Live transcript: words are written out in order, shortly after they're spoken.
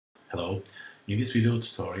Hello, in this video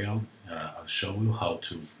tutorial I'll show you how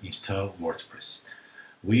to install WordPress.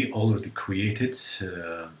 We already created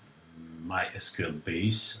MySQL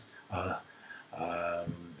base.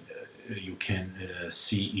 You can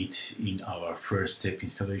see it in our first step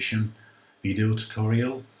installation video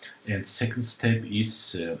tutorial, and second step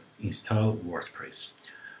is install WordPress.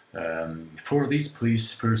 For this,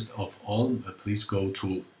 please first of all please go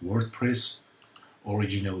to WordPress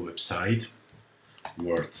original website,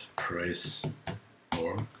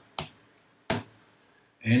 WordPress.org,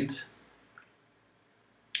 and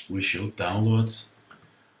we should download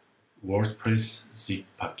WordPress zip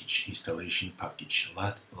package, installation package,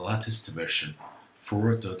 latest version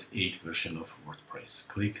 4.8 version of WordPress.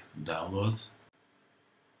 Click download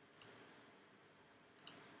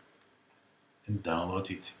and download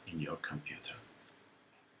it in your computer.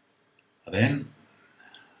 Then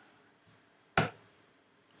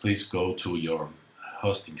please go to your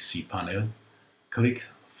hosting cPanel, click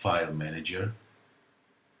File Manager,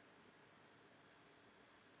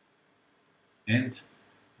 and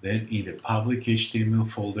then in the public HTML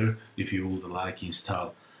folder, if you would like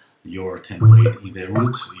install your template in the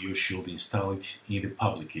root, you should install it in the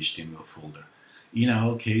public HTML folder. In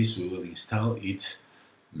our case, we will install it,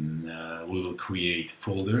 we will create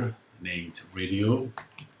folder named radio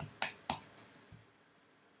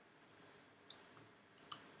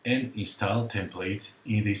and install template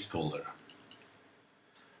in this folder.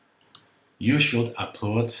 You should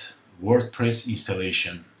upload WordPress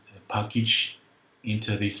installation package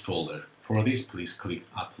into this folder. For this, please click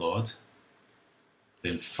upload,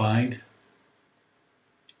 then find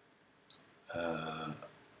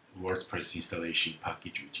WordPress installation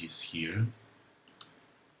package, which is here.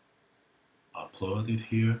 Upload it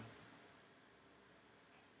here.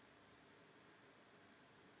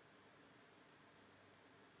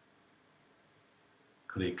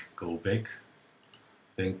 Click go back,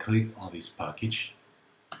 then click on this package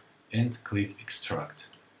and click extract.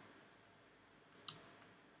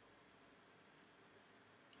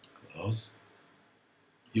 Close.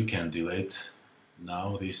 You can delete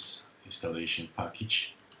now this installation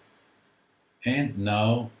package, and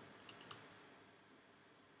now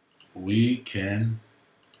we can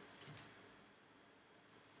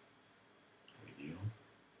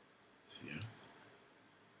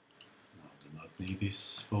need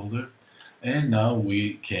this folder, and now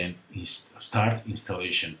we can start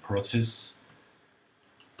installation process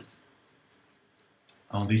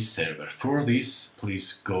on this server. For this,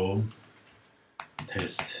 please go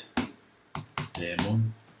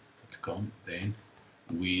testdemon.com. Then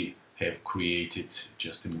we have created,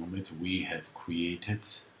 just a moment, we have created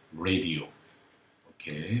radio.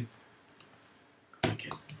 Okay,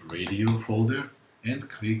 click radio folder and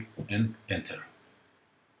click and enter.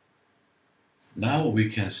 Now we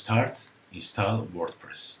can start install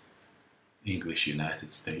WordPress. English United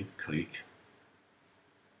States, click.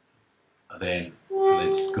 Then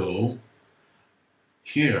let's go.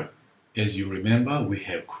 Here, as you remember, we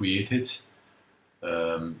have created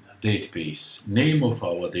database. Name of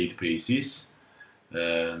our database is,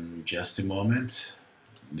 just a moment,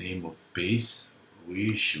 name of base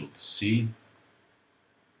we should see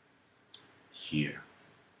here.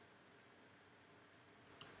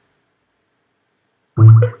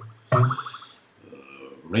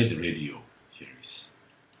 Red radio, here is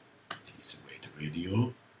this red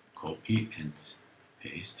radio, copy and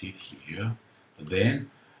paste it here. Then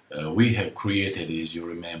we have created, as you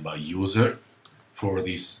remember, user for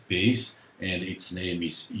this base, and its name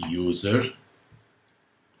is user.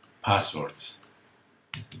 Password,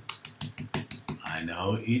 I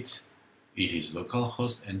know it is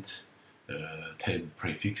localhost, and tab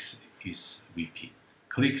prefix is VP.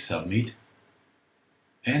 Click submit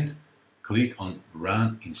and click on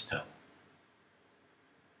Run Install.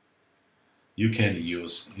 You can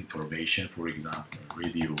use information, for example,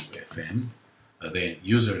 radio FM, then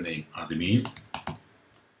username admin,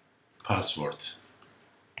 password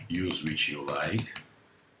use which you like,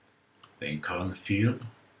 then confirm,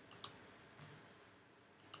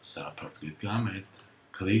 support and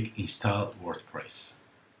click Install WordPress.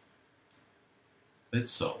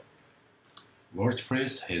 That's all.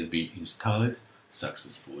 WordPress has been installed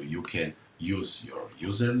successfully. You can use your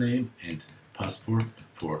username and password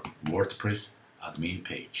for WordPress admin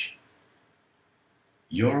page.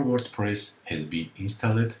 Your WordPress has been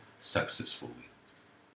installed successfully.